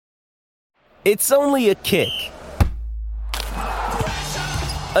It's only a kick,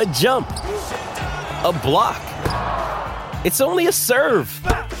 a jump, a block. It's only a serve.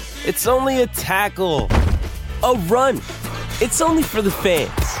 It's only a tackle, a run. It's only for the fans.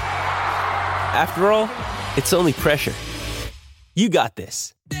 After all, it's only pressure. You got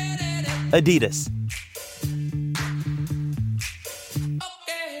this. Adidas.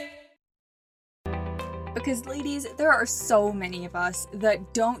 Because ladies, there are so many of us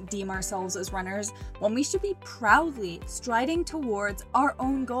that don't deem ourselves as runners when we should be proudly striding towards our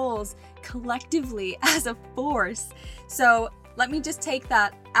own goals collectively as a force. So let me just take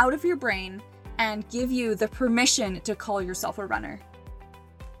that out of your brain and give you the permission to call yourself a runner.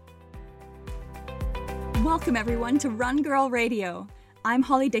 Welcome everyone to Run Girl Radio. I'm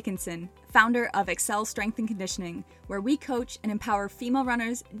Holly Dickinson, founder of Excel Strength and Conditioning, where we coach and empower female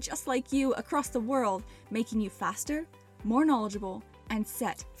runners just like you across the world, making you faster, more knowledgeable, and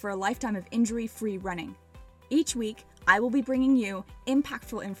set for a lifetime of injury-free running. Each week, I will be bringing you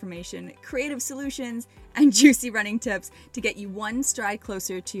impactful information, creative solutions, and juicy running tips to get you one stride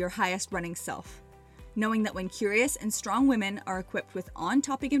closer to your highest running self. Knowing that when curious and strong women are equipped with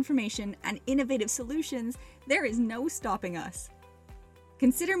on-topic information and innovative solutions, there is no stopping us.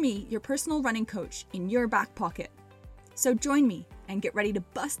 Consider me your personal running coach in your back pocket. So join me and get ready to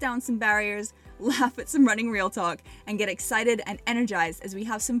bust down some barriers, laugh at some running real talk, and get excited and energized as we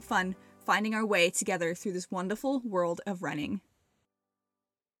have some fun finding our way together through this wonderful world of running.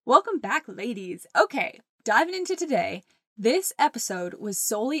 Welcome back, ladies. Okay, diving into today, this episode was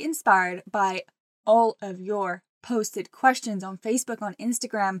solely inspired by all of your posted questions on Facebook, on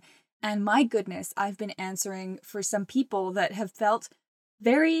Instagram, and my goodness, I've been answering for some people that have felt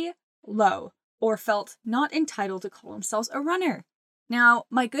very low or felt not entitled to call themselves a runner. Now,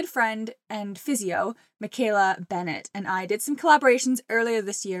 my good friend and physio, Michaela Bennett, and I did some collaborations earlier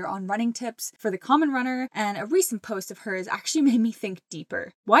this year on running tips for the common runner, and a recent post of hers actually made me think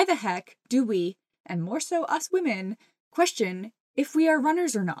deeper. Why the heck do we, and more so us women, question if we are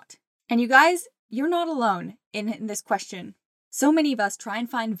runners or not? And you guys, you're not alone in this question. So many of us try and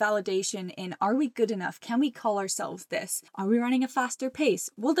find validation in, are we good enough? Can we call ourselves this? Are we running a faster pace?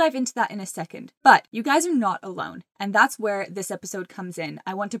 We'll dive into that in a second. But you guys are not alone. And that's where this episode comes in.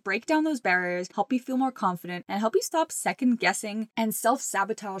 I want to break down those barriers, help you feel more confident, and help you stop second guessing and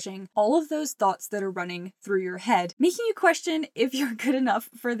self-sabotaging all of those thoughts that are running through your head, making you question if you're good enough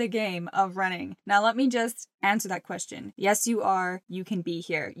for the game of running. Now, let me just answer that question. Yes, you are. You can be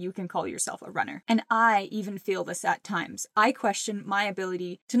here. You can call yourself a runner. And I even feel this at times. I question my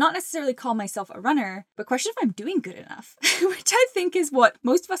ability to not necessarily call myself a runner, but question if I'm doing good enough, which I think is what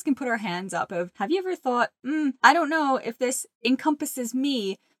most of us can put our hands up of. Have you ever thought, I don't know if this encompasses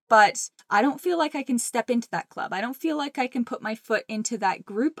me, but I don't feel like I can step into that club. I don't feel like I can put my foot into that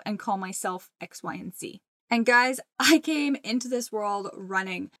group and call myself X, Y, and Z. And guys, I came into this world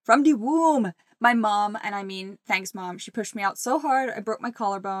running from the womb. My mom, and I mean, thanks mom, she pushed me out so hard I broke my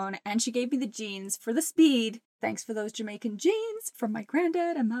collarbone, and she gave me the genes for the speed. Thanks for those Jamaican genes from my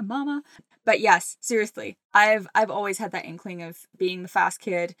granddad and my mama. But yes, seriously, I've always had that inkling of being the fast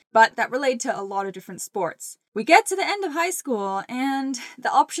kid, but that related to a lot of different sports. We get to the end of high school, and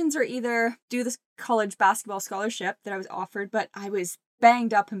the options are either do this college basketball scholarship that I was offered, but I was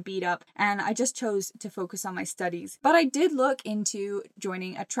banged up and beat up, and I just chose to focus on my studies. But I did look into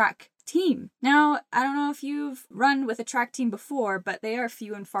joining a track team. Now, I don't know if you've run with a track team before, but they are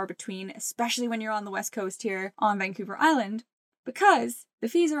few and far between, especially when you're on the West Coast here on Vancouver Island, because the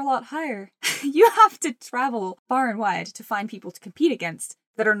fees are a lot higher. You have to travel far and wide to find people to compete against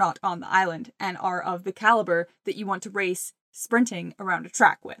that are not on the island and are of the caliber that you want to race sprinting around a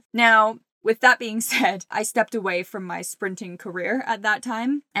track with. Now, with that being said, I stepped away from my sprinting career at that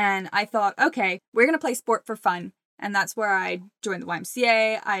time, and I thought, okay, we're going to play sport for fun. And that's where I joined the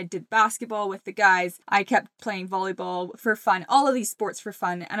YMCA, I did basketball with the guys, I kept playing volleyball for fun, all of these sports for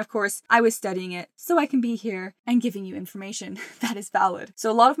fun, and of course, I was studying it so I can be here and giving you information that is valid.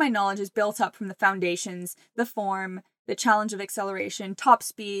 So a lot of my knowledge is built up from the foundations, the form, the challenge of acceleration, top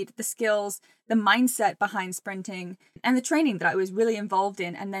speed, the skills, the mindset behind sprinting, and the training that I was really involved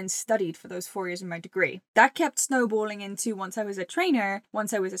in and then studied for those 4 years of my degree. That kept snowballing into once I was a trainer,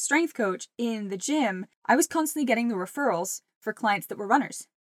 once I was a strength coach in the gym, I was constantly getting the referrals for clients that were runners.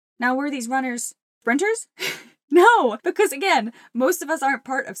 Now, were these runners sprinters? No, because again, most of us aren't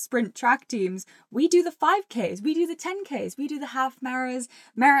part of sprint track teams. We do the 5Ks, we do the 10Ks, we do the half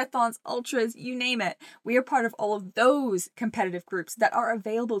marathons, ultras, you name it. We are part of all of those competitive groups that are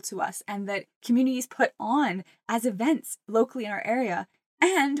available to us and that communities put on as events locally in our area.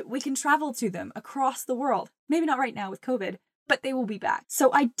 And we can travel to them across the world. Maybe not right now with COVID, but they will be back. So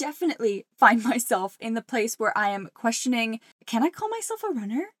I definitely find myself in the place where I am questioning, can I call myself a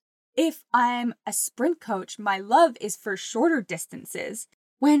runner? If I'm a sprint coach, my love is for shorter distances.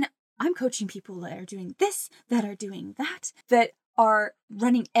 When I'm coaching people that are doing this, that are doing that are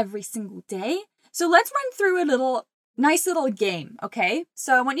running every single day. So let's run through a nice little game, okay?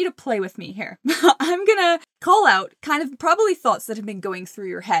 So I want you to play with me here. I'm gonna call out kind of probably thoughts that have been going through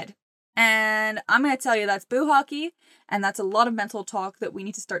your head. And I'm gonna tell you that's boo hockey, and that's a lot of mental talk that we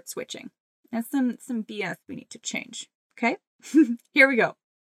need to start switching. That's some BS we need to change, okay? Here we go.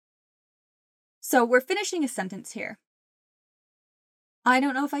 So we're finishing a sentence here. I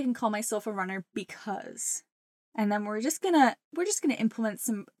don't know if I can call myself a runner because... And then we're just gonna implement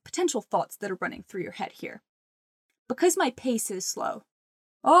some potential thoughts that are running through your head here. Because my pace is slow.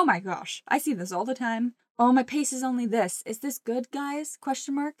 Oh my gosh, I see this all the time. Oh, my pace is only this. Is this good, guys?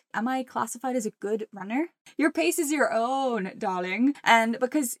 Question mark. Am I classified as a good runner? Your pace is your own, darling. And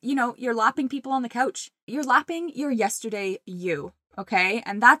because, you're lapping people on the couch. You're lapping your yesterday you, okay?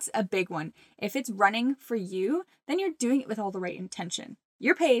 And that's a big one. If it's running for you, then you're doing it with all the right intention.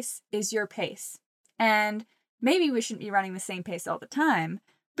 Your pace is your pace. And maybe we shouldn't be running the same pace all the time,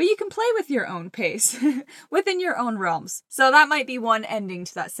 but you can play with your own pace within your own realms. So that might be one ending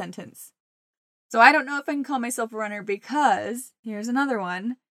to that sentence. So I don't know if I can call myself a runner because, here's another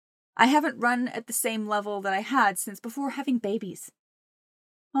one, I haven't run at the same level that I had since before having babies.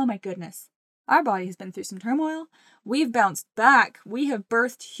 Oh my goodness. Our body has been through some turmoil. We've bounced back. We have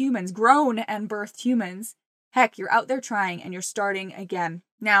birthed humans, grown and birthed humans. Heck, you're out there trying and you're starting again.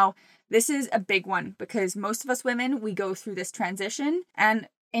 Now, this is a big one because most of us women, we go through this transition, and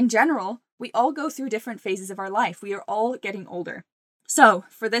in general, we all go through different phases of our life. We are all getting older. So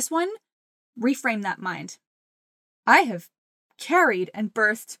for this one, reframe that mind. I have carried and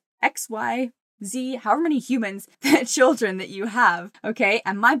birthed X, Y, Z, however many humans, children that you have, okay?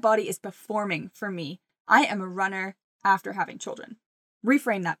 And my body is performing for me. I am a runner after having children.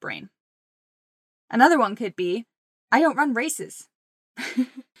 Reframe that brain. Another one could be, I don't run races.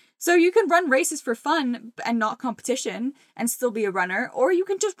 So you can run races for fun and not competition and still be a runner, or you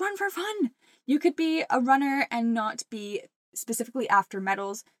can just run for fun. You could be a runner and not be specifically after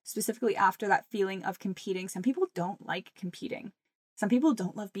medals, specifically after that feeling of competing. Some people don't like competing. Some people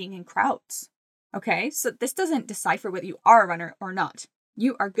don't love being in crowds. Okay, so this doesn't decipher whether you are a runner or not.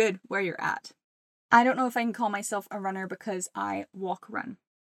 You are good where you're at. I don't know if I can call myself a runner because I walk run.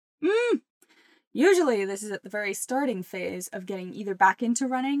 Usually this is at the very starting phase of getting either back into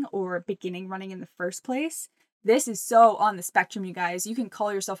running or beginning running in the first place. This is so on the spectrum, you guys. You can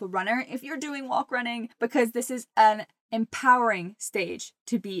call yourself a runner if you're doing walk running because this is an empowering stage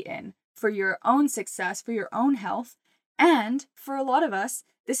to be in for your own success, for your own health. And for a lot of us,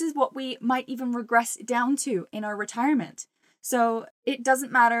 this is what we might even regress down to in our retirement. So it doesn't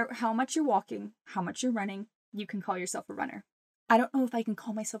matter how much you're walking, how much you're running, you can call yourself a runner. I don't know if I can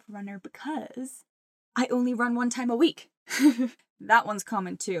call myself a runner because I only run one time a week. That one's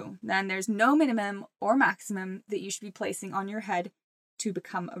common too. Then there's no minimum or maximum that you should be placing on your head to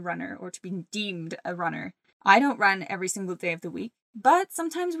become a runner or to be deemed a runner. I don't run every single day of the week, but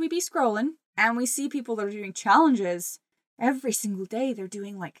sometimes we be scrolling and we see people that are doing challenges every single day. They're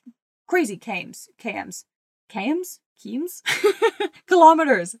doing like crazy kms,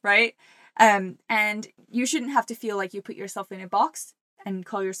 kilometers, right? And you shouldn't have to feel like you put yourself in a box and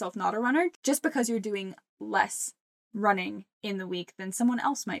call yourself not a runner just because you're doing less running in the week than someone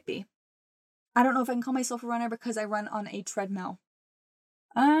else might be. I don't know if I can call myself a runner because I run on a treadmill.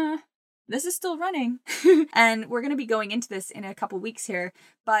 This is still running. And we're going to be going into this in a couple weeks here.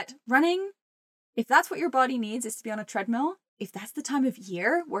 But running, if that's what your body needs is to be on a treadmill, if that's the time of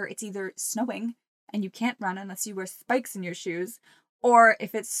year where it's either snowing and you can't run unless you wear spikes in your shoes, or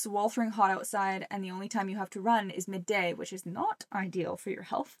if it's sweltering hot outside and the only time you have to run is midday, which is not ideal for your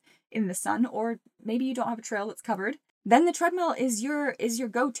health in the sun, or maybe you don't have a trail that's covered, then the treadmill is your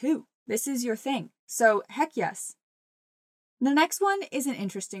go-to. This is your thing. So heck yes. The next one is an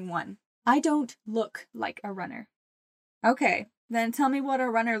interesting one. I don't look like a runner. Okay, then tell me what a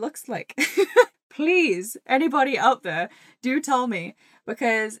runner looks like. Please, anybody out there, do tell me,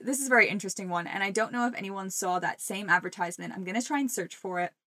 because this is a very interesting one, and I don't know if anyone saw that same advertisement. I'm going to try and search for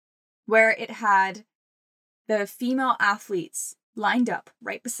it, where it had the female athletes lined up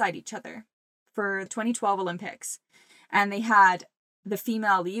right beside each other for the 2012 Olympics, and they had the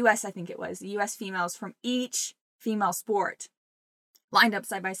US, I think it was, the US females from each female sport lined up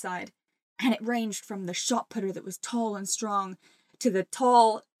side by side, and it ranged from the shot putter that was tall and strong to the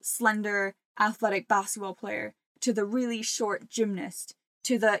tall, slender, athletic basketball player to the really short gymnast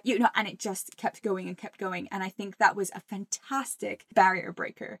to the, and it just kept going and kept going. And I think that was a fantastic barrier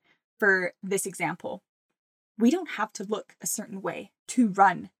breaker for this example. We don't have to look a certain way to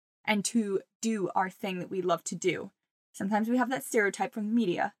run and to do our thing that we love to do. Sometimes we have that stereotype from the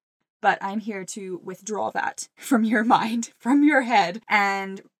media, but I'm here to withdraw that from your mind, from your head,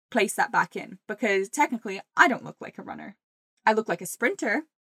 and place that back in, because technically I don't look like a runner. I look like a sprinter,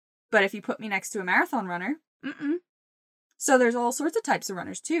 but if you put me next to a marathon runner, So there's all sorts of types of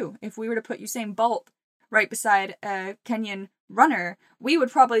runners too. If we were to put Usain Bolt right beside a Kenyan runner, we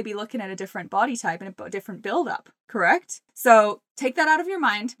would probably be looking at a different body type and a different build-up, correct? So take that out of your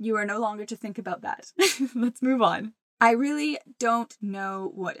mind. You are no longer to think about that. Let's move on. I really don't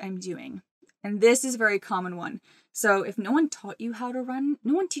know what I'm doing. And this is a very common one. So if no one taught you how to run,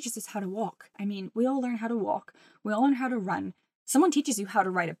 no one teaches us how to walk. I mean, we all learn how to walk. We all learn how to run. Someone teaches you how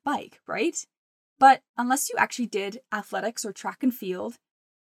to ride a bike, right? But unless you actually did athletics or track and field,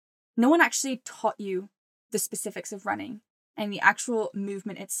 no one actually taught you the specifics of running and the actual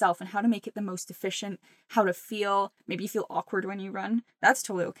movement itself and how to make it the most efficient, how to feel. Maybe you feel awkward when you run. That's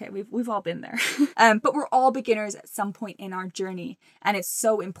totally okay. We've all been there. But we're all beginners at some point in our journey. And it's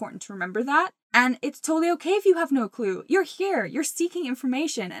so important to remember that. And it's totally okay if you have no clue. You're here. You're seeking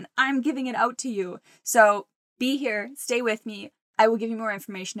information and I'm giving it out to you. So be here. Stay with me. I will give you more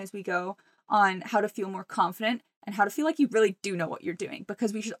information as we go on how to feel more confident and how to feel like you really do know what you're doing,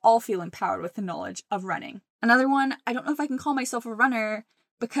 because we should all feel empowered with the knowledge of running. Another one, I don't know if I can call myself a runner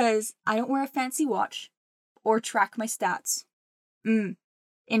because I don't wear a fancy watch or track my stats.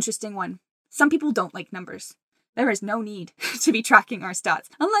 Interesting one. Some people don't like numbers. There is no need to be tracking our stats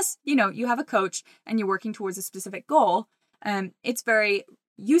unless, you have a coach and you're working towards a specific goal. It's very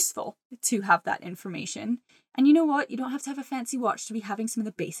useful to have that information. And you know what? You don't have to have a fancy watch to be having some of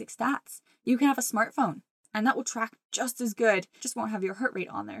the basic stats. You can have a smartphone and that will track just as good. Just won't have your heart rate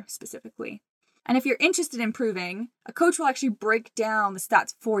on there specifically. And if you're interested in improving, a coach will actually break down the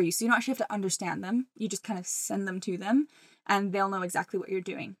stats for you. So you don't actually have to understand them. You just kind of send them to them and they'll know exactly what you're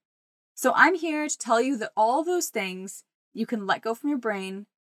doing. So I'm here to tell you that all those things you can let go from your brain.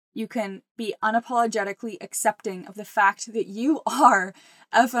 You can be unapologetically accepting of the fact that you are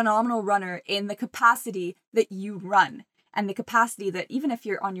a phenomenal runner in the capacity that you run. And the capacity that even if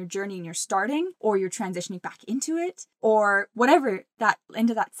you're on your journey and you're starting or you're transitioning back into it or whatever that end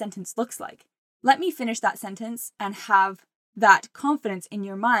of that sentence looks like, let me finish that sentence and have that confidence in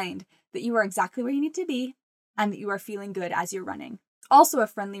your mind that you are exactly where you need to be and that you are feeling good as you're running. Also a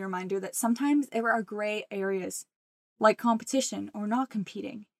friendly reminder that sometimes there are gray areas like competition or not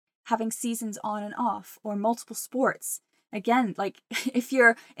competing, having seasons on and off or multiple sports. Again, like if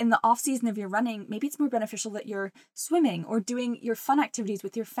you're in the off season of your running, maybe it's more beneficial that you're swimming or doing your fun activities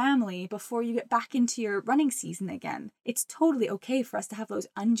with your family before you get back into your running season again. It's totally okay for us to have those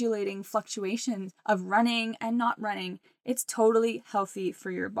undulating fluctuations of running and not running. It's totally healthy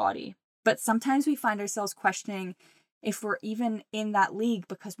for your body. But sometimes we find ourselves questioning if we're even in that league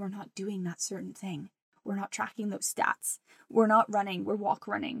because we're not doing that certain thing. We're not tracking those stats. We're not running. We're walk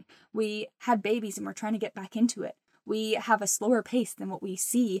running. We had babies and we're trying to get back into it. We have a slower pace than what we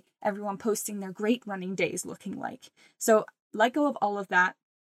see everyone posting their great running days looking like. So let go of all of that.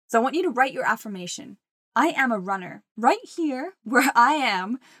 So I want you to write your affirmation. I am a runner right here where I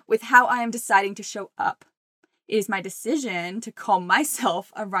am with how I am deciding to show up. It is my decision to call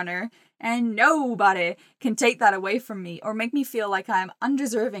myself a runner, and nobody can take that away from me or make me feel like I am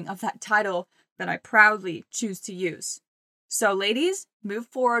undeserving of that title that I proudly choose to use. So ladies, move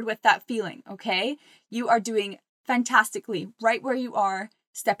forward with that feeling, okay? You are doing fantastically right where you are,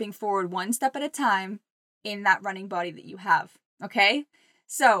 stepping forward one step at a time in that running body that you have, okay?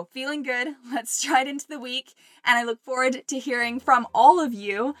 So feeling good, let's stride into the week. And I look forward to hearing from all of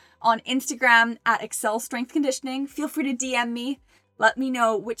you on Instagram at Excel Strength Conditioning. Feel free to DM me. Let me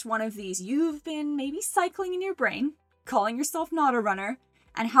know which one of these you've been maybe cycling in your brain, calling yourself not a runner,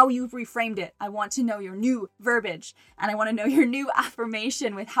 and how you've reframed it. I want to know your new verbiage and I want to know your new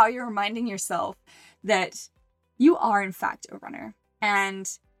affirmation with how you're reminding yourself that you are in fact a runner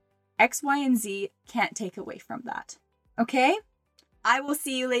and X, Y, and Z can't take away from that. Okay? I will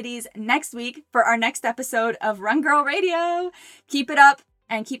see you ladies next week for our next episode of Run Girl Radio. Keep it up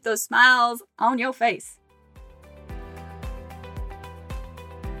and keep those smiles on your face.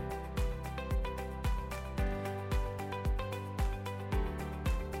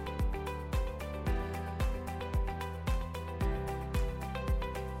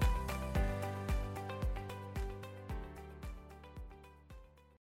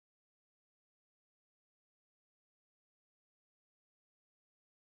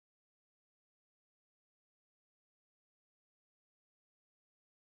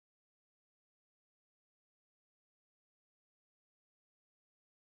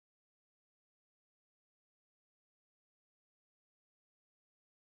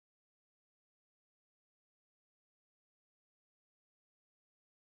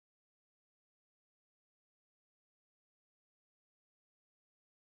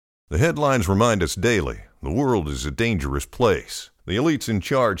 The headlines remind us daily, the world is a dangerous place. The elites in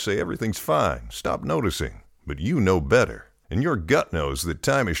charge say everything's fine, stop noticing. But you know better. And your gut knows that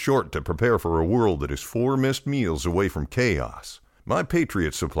time is short to prepare for a world that is 4 missed meals away from chaos. My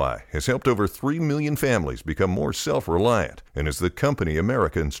Patriot Supply has helped over 3 million families become more self-reliant and is the company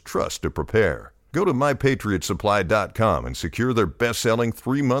Americans trust to prepare. Go to MyPatriotSupply.com and secure their best-selling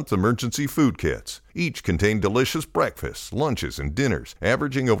 3-month emergency food kits. Each contain delicious breakfasts, lunches, and dinners,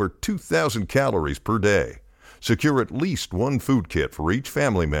 averaging over 2,000 calories per day. Secure at least 1 food kit for each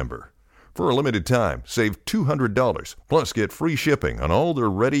family member. For a limited time, save $200, plus get free shipping on all their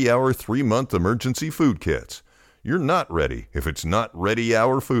Ready Hour 3-month emergency food kits. You're not ready if it's not Ready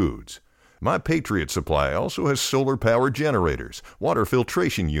Hour Foods. My Patriot Supply also has solar-powered generators, water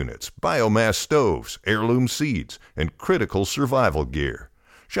filtration units, biomass stoves, heirloom seeds, and critical survival gear.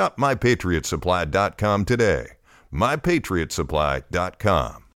 Shop MyPatriotSupply.com today.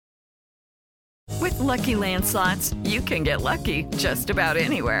 MyPatriotSupply.com. With Lucky Land Slots, you can get lucky just about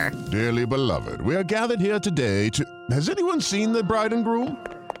anywhere. Dearly beloved, we are gathered here today to... Has anyone seen the bride and groom?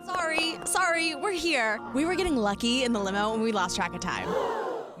 Sorry, we're here. We were getting lucky in the limo and we lost track of time.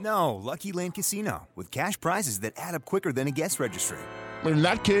 No, Lucky Land Casino, with cash prizes that add up quicker than a guest registry. In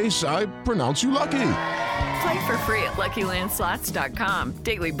that case, I pronounce you lucky. Play for free at LuckyLandSlots.com.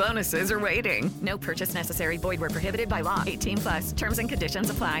 Daily bonuses are waiting. No purchase necessary. Void where prohibited by law. 18+. Terms and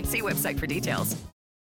conditions apply. See website for details.